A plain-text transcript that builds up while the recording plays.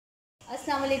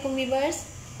अस्सलाम वालेकुम viewers,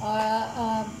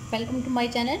 welcome to my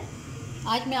channel.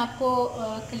 आज मैं आपको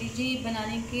कलेजी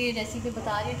बनाने की रेसिपी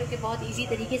बता रही हूँ जो कि बहुत इजी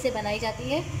तरीके से बनाई जाती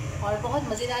है और बहुत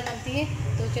मज़ेदार बनती है।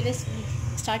 तो चलिए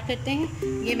स्टार्ट करते हैं।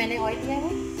 ये मैंने ऑयल लिया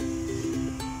है,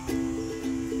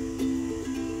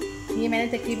 ये मैंने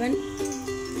तकरीबन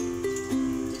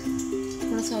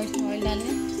थोड़ा सा ऑयल डाला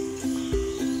है।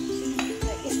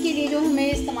 इसके लिए जो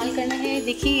हमें इस्तेमाल करना है,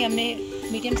 देखिए हमने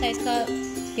मीडियम साइज़ का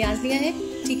प्याज लिया है,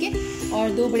 ठीक है,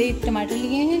 और 2 बड़े टमाटर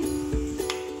लिए हैं।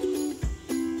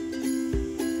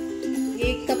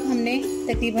 1 कप हमने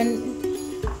तकरीबन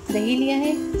दही लिया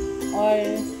है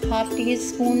और हाफ़ टी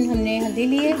स्पून हमने हल्दी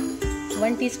ली है।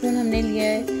 1 टीस्पून हमने लिया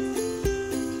है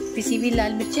पिसी हुई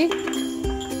लाल मिर्चें।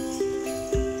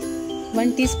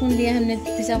 1 टीस्पून लिया हमने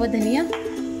पिसा हुआ धनिया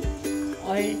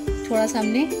और थोड़ा सा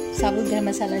हमने साबुत गरम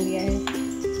मसाला लिया है।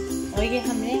 और ये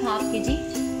हमने हाफ़ केजी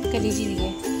कलेजी ली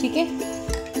है, ठीक है।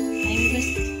 बस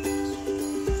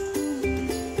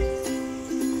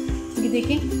ये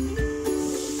देखें,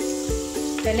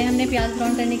 पहले हमने प्याज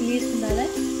ब्राउन करने के लिए इसमें डाला है।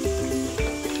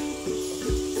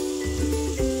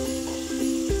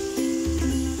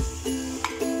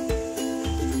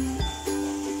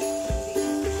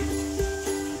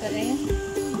 कर रहे हैं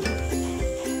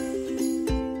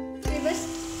बस।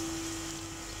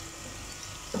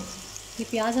 ये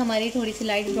प्याज हमारी थोड़ी सी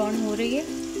लाइट ब्राउन हो रही है,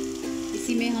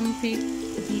 इसी में हम फिर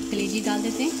कलेजी डाल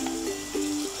देते हैं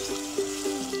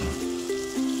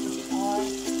और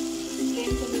फ्लेम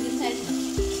को मीडियम साइज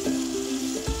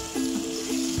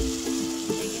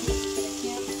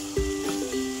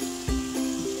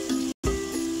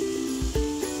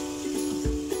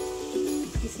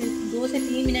इसे 2 से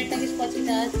 3 मिनट तक इसको अच्छी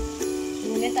तरह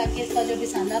भूनें ताकि इसका जो भी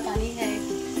सांदा पानी है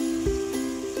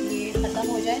ये ख़त्म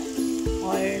हो जाए।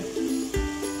 और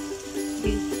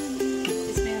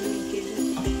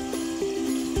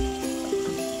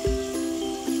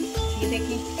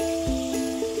देखिए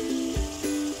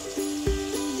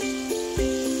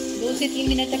 2 से 3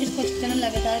 मिनट तक इसको अच्छी तरह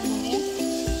लगातार भूनें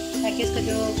ताकि इसका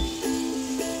जो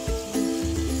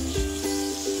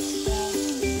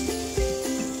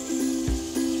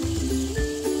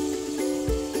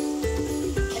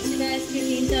अच्छी तरह इसके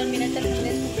 3-4 मिनट तक हमने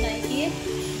इसको फ्राई किए।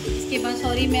 इसके बाद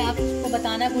सॉरी मैं आपको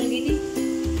बताना भूल गई थी,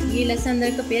 ये लहसुन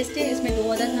अदरक का पेस्ट है, इसमें 2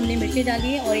 अदद हमने मिर्ची डाली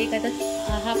है और 1 अदद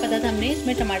हाफ अदद हमने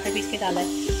इसमें टमाटर पीस के डाला है,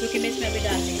 जो कि मैं इसमें अभी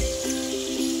डाल रही हूँ।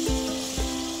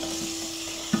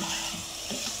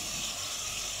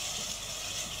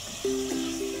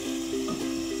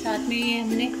 साथ में ये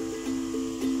हमने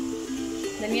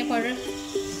धनिया पाउडर,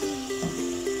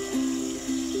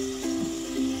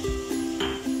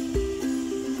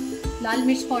 लाल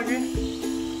मिर्च पाउडर,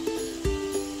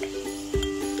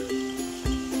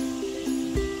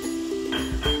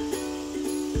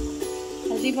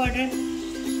 हल्दी पाउडर,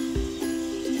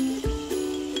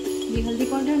 ये हल्दी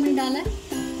पाउडर हमने डाला है।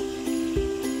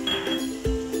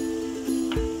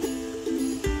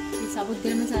 ये साबुत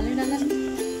गरम मसाला डाला है।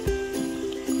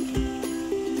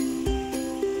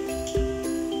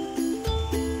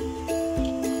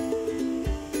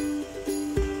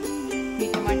 ये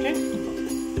टमाटर,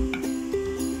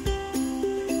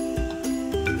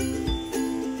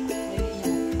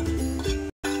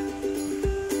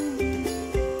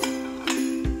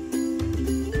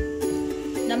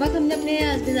 नमक हमने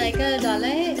अपने जायका डाला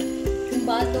है।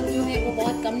 बाज़ लोग जो है वो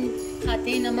बहुत कम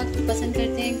खाते हैं, नमक पसंद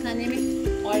करते हैं खाने में,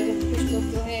 और कुछ लोग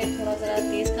जो है थोड़ा ज़रा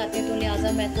तेज़ खाते हैं। तो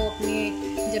लिहाजा मैं तो अपने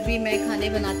जब भी मैं खाने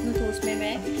बनाती हूँ तो उसमें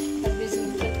मैं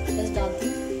बस डालती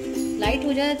हूँ, लाइट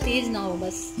हो जाए, तेज़ ना हो,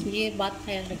 बस ये बात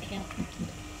ख्याल रखें आप।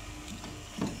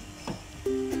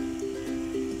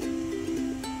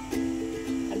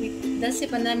 अभी 10 से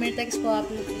 15 मिनट तक इसको आप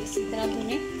इसी तरह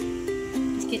भुनें,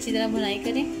 इसकी अच्छी तरह भुनाई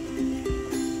करें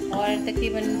और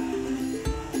तकरीबन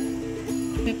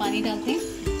में पानी डालते हैं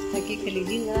ताकि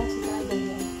कलेजी ज़रा अच्छी तरह बन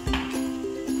जाए।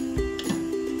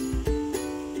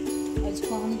 और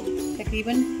इसको हम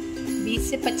तकरीबन 20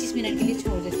 से 25 मिनट के लिए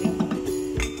छोड़ देते हैं।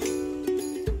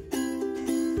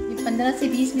 ये 15 से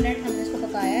 20 मिनट हमने इसको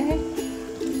पकाया है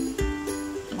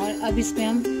और अब इसमें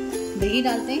हम दही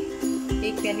डालते हैं।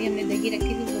 1 प्याली हमने दही रखी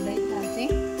थी, वो दही डालते हैं।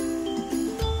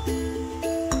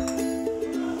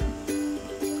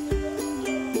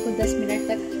 10 मिनट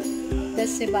तक, 10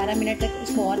 से 12 मिनट तक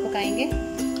इसको और पकाएंगे।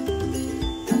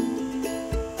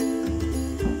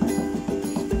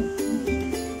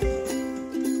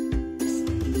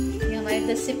 ये हमारे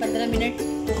 10 से 15 मिनट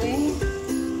हो गए हैं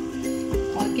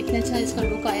और कितना अच्छा इसका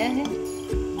लुक आया है।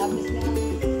 अब इसमें हम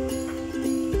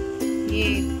ये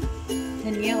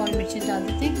धनिया और मिर्ची डाल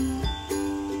देते हैं।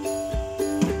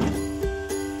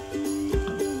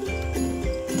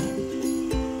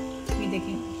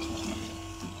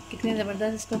 कितने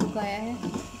ज़बरदस्त इसका लुक आया है।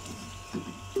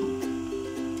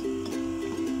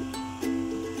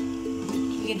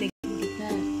 ये देखिए कितना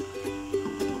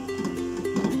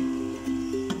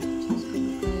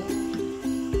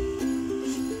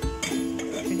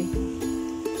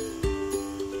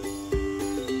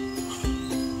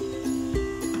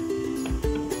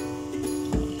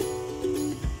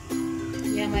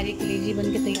ये हमारी कलेजी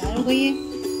बन के तैयार हो गई है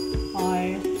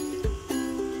और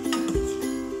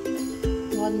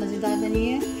बहुत मज़ेदार बनी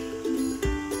है।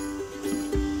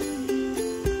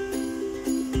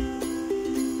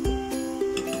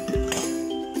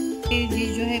 ये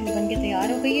जो है बन के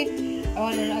तैयार हो गई है।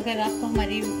 और अगर आपको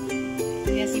हमारी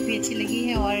रेसिपी अच्छी लगी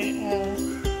है और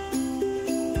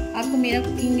आपको मेरा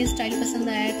कुकिंग स्टाइल पसंद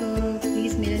आया है तो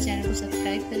प्लीज़ मेरे चैनल को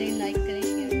सब्सक्राइब करें, लाइक करें,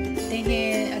 शेयर करें। देखते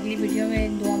हैं अगली वीडियो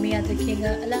में। दुआ में याद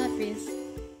रखिएगा। अल्लाह हाफिज़।